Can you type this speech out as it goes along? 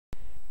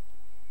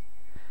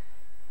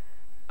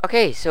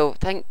Okay, so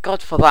thank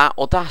God for that.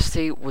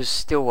 Audacity was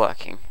still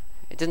working.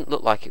 It didn't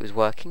look like it was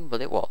working,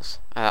 but it was.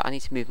 I need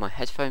to move my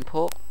headphone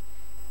port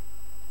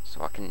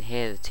so I can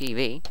hear the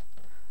TV.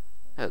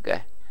 There we go.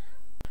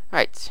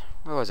 Right,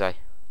 where was I?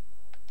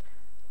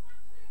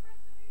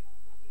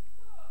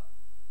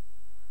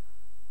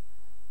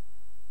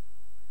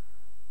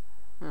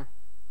 Huh,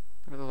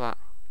 look at that.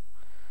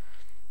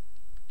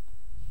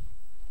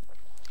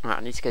 Right,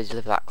 I need to go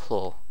deliver that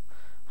claw.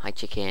 Hi,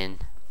 chicken.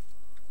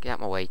 Get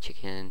out my way,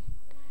 chicken.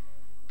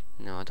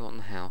 No, I don't want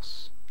the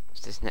house.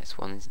 It's this next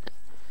one, isn't it?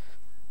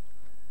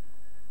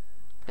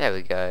 There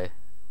we go.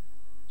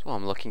 That's what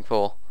I'm looking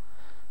for.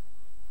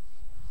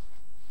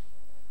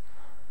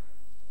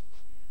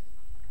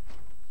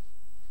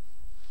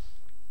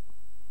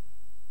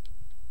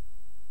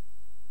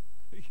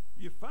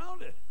 You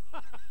found it!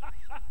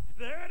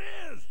 There it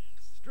is!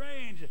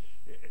 Strange. It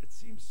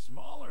seems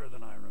smaller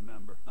than I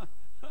remember.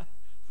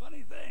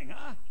 Funny thing,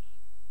 huh?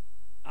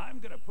 I'm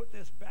gonna put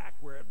this back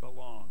where it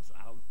belongs.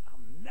 I'll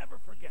never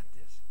forget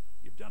this.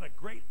 You've done a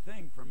great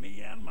thing for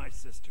me and my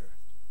sister.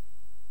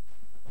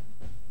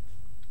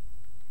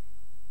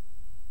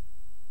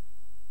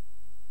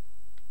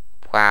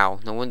 Wow,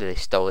 no wonder they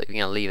stole it. We're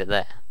gonna leave it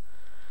there.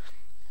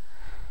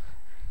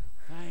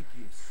 Thank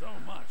you so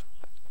much.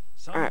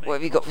 Alright, what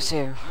have you got for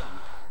sale?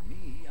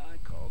 Me, I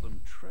call them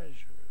treasures.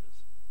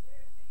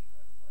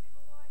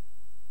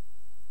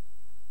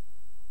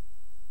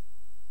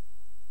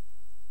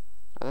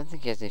 I don't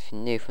think he has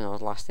anything new from when I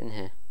was last in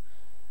here.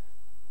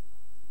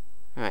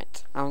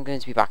 Right, I'm going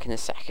to be back in a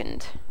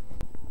second.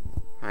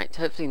 Right,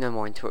 hopefully no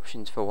more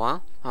interruptions for a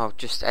while. I'll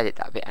just edit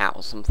that bit out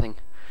or something.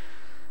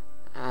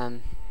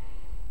 Oh,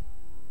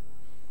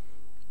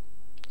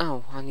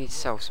 I need to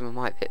sell some of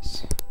my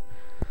bits.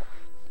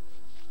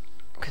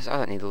 Because I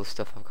don't need all the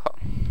stuff I've got.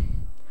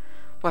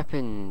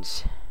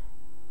 Weapons.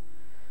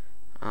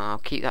 I'll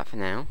keep that for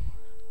now.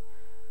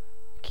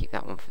 Keep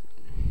that one for...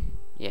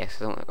 Yes, I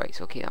don't want it great,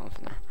 so I'll keep that one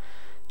for now.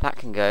 That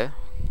can go.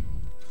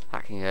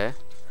 That can go.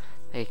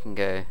 They can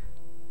go.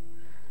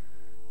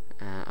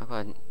 I've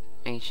got an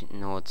ancient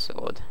Nord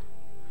sword.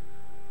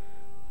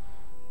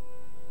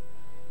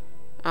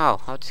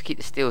 Oh, I'll just keep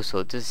the steel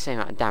sword. It does the same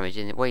amount of damage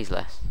and it weighs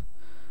less.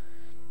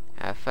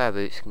 Fur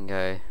boots can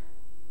go.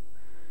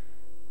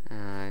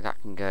 That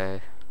can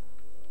go.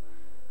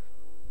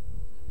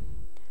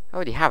 I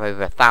already have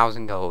over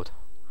 1,000 gold.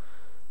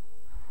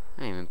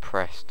 I'm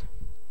impressed.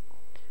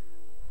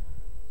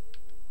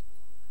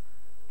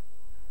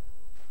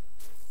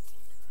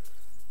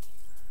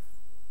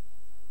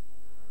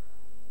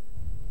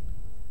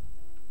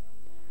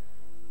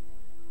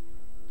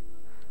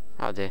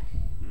 That'll do.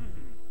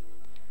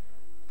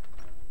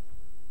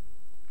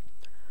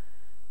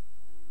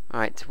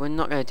 Alright, we're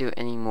not going to do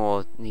any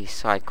more of these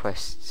side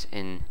quests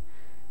in...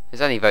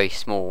 There's only very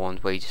small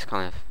ones where you just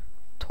kind of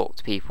talk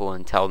to people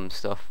and tell them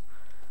stuff.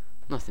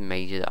 Nothing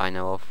major that I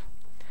know of.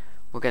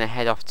 We're going to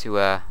head off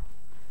to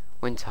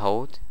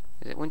Winterhold.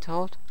 Is it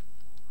Winterhold?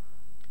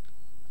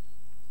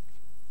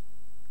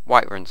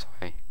 Whiterun,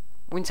 sorry.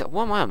 What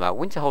am I on about?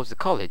 Winterhold's the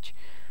college.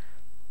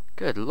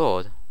 Good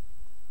lord.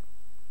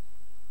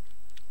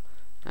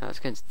 Now let's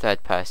go into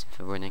third person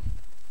for running.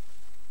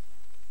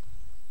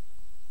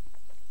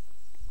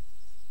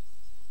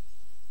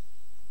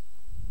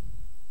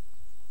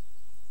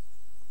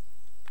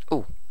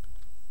 Oh.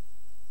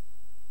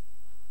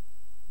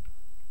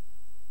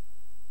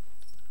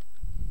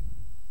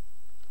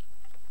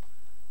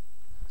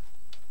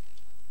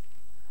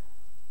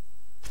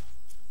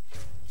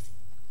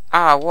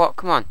 Ah, what?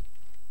 Come on.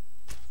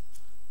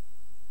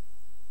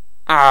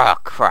 Ah,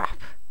 crap.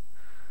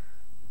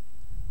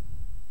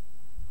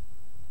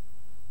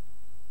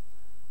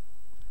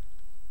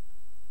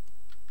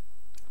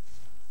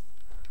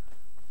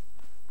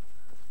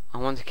 I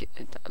want to get...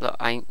 Look,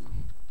 I ain't...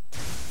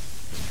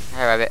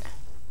 Hey, rabbit.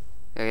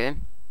 Look at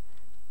him.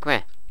 Come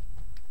here.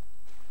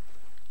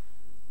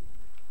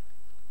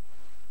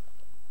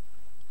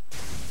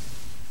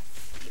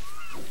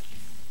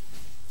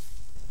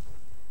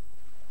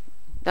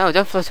 No,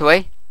 don't float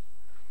away.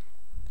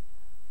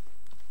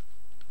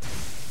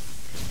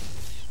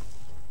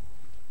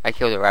 I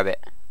killed a rabbit.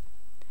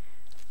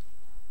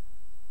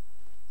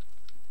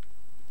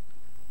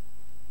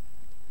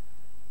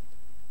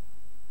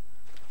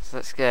 So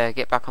let's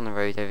get back on the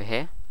road over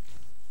here.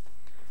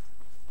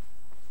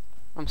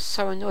 I'm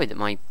so annoyed that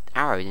my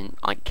arrow didn't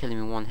like kill him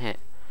in one hit.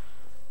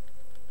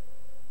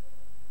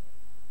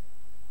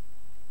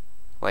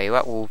 Where you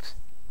at, wolves?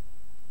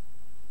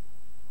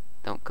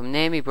 Don't come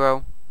near me,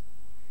 bro.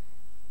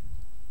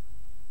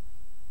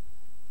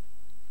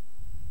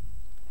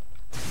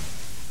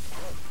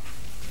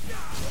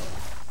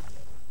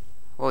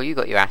 Well, you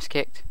got your ass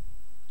kicked.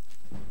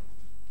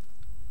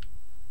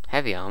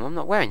 Heavy armor? I'm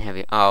not wearing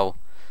heavy... Oh,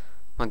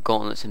 my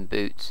gauntlets and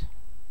boots.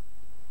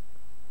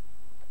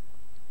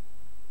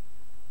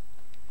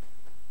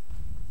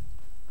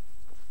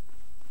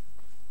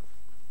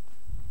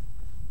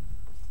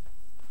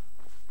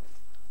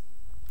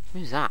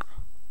 Who's that?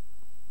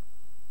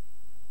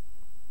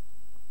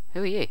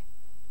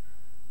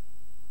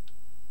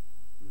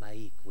 My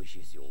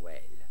wishes you well.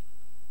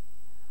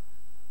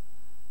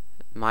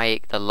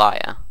 Mike the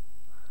liar.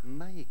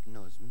 Mike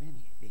knows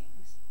many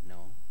things,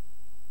 no?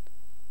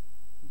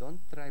 Don't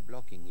try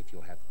blocking if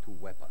you have two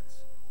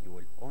weapons. You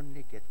will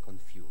only get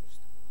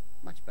confused.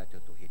 Much better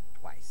to hit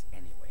twice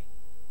anyway.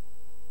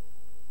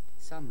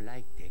 Some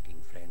like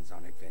taking friends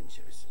on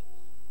adventures.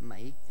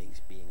 Mike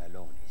thinks being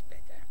alone is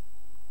better.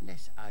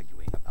 Less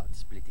arguing about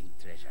splitting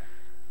treasure.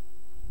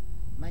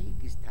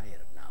 Mike is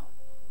tired now.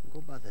 Go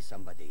bother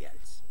somebody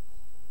else.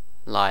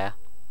 Liar.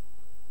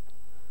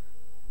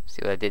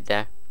 See what I did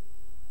there?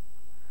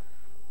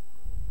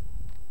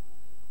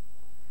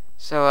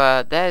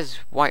 So, there's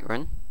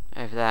Whiterun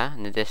over there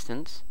in the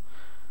distance.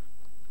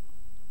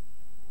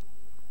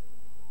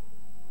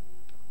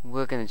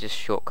 We're gonna just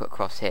shortcut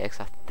across here because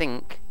I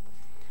think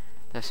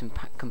there's some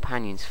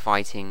companions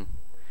fighting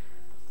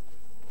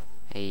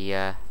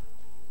a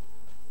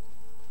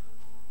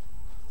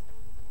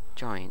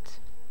giant.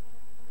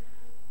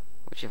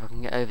 Which, if I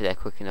can get over there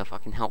quick enough, I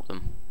can help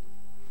them.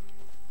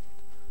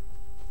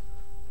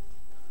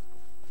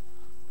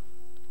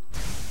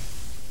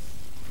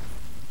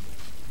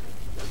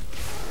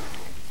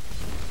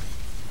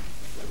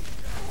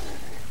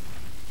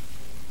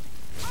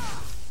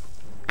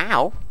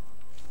 Ow!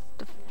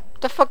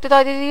 The fuck did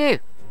I do to you?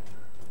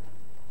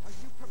 Are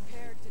you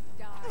prepared to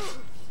die?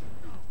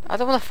 I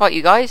don't want to fight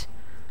you guys.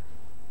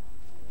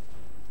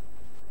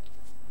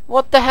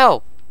 What the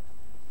hell?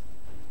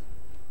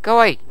 Go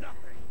away.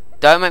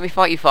 Don't make me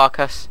fight you,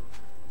 Farkas.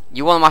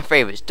 You're one of my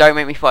favourites. Don't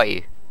make me fight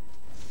you.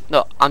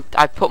 Look,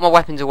 I put my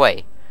weapons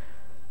away.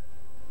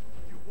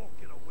 You won't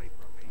get away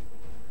from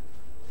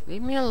me.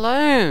 Leave me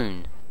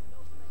alone.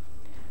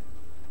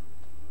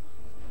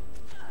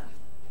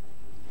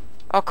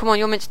 Oh, come on,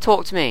 you're meant to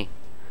talk to me.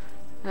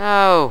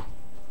 No.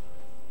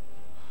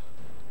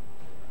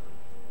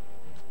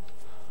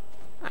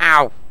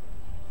 Ow.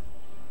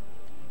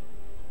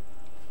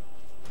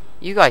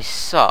 You guys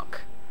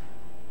suck.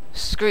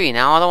 Screw you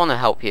now, I don't want to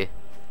help you.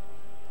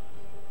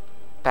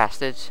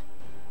 Bastards.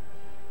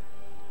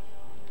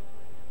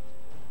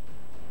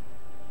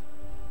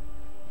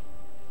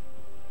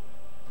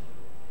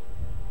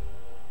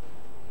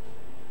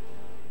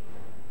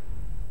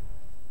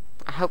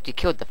 I helped you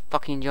kill the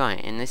fucking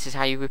giant, and this is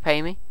how you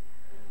repay me?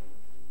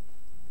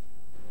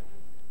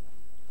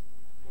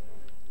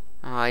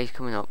 Ah, he's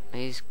coming up.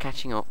 He's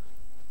catching up.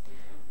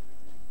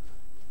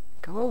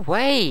 Go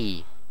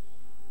away!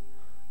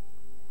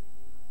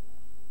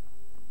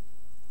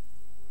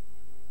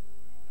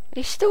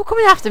 He's still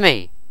coming after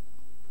me!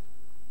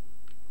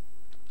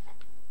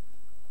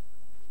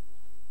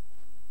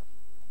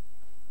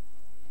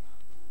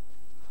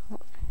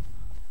 What?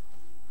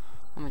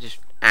 I'm just...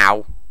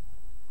 Ow.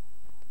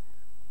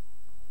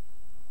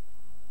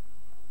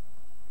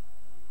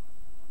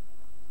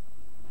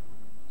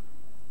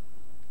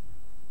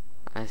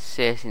 I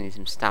seriously need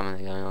some stamina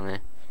going on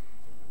here.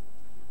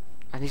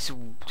 I need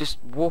to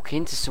just walk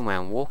into somewhere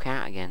and walk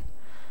out again.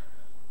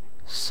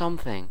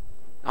 Something.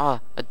 Ah,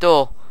 a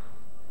door.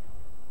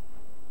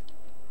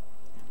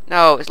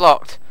 No, it's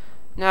locked.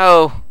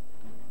 No.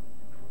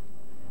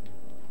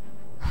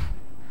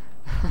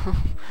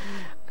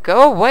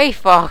 Go away,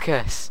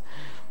 Farkas.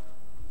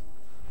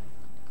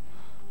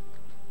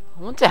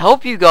 I want to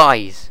help you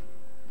guys.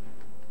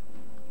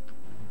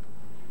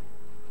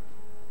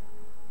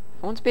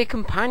 I want to be a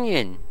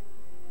companion.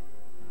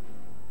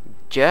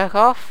 Jerk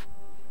off.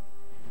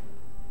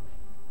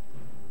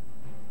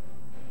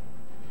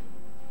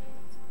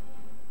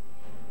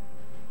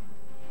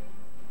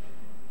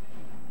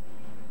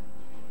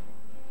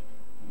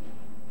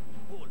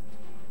 Halt.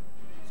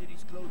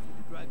 City's closed with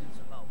the dragons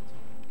about.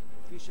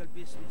 Official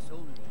business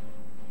only.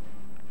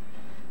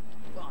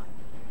 Fine.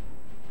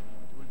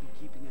 But we'll be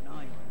keeping an eye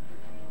on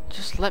you.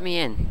 Just let me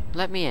in.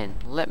 Let me in.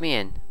 Let me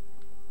in.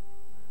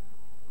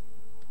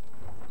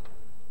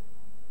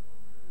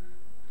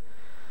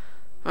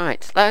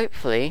 Right,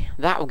 hopefully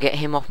that will get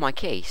him off my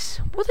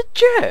case. What a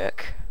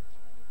jerk!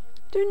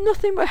 Do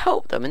nothing but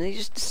help them and they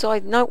just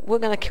decide, no, we're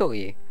gonna kill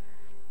you.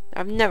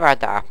 I've never had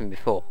that happen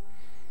before.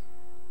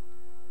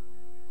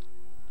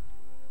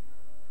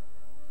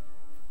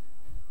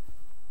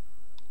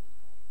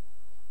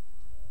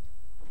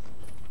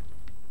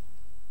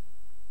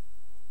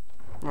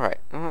 Right,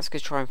 well, let's go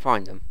try and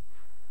find them.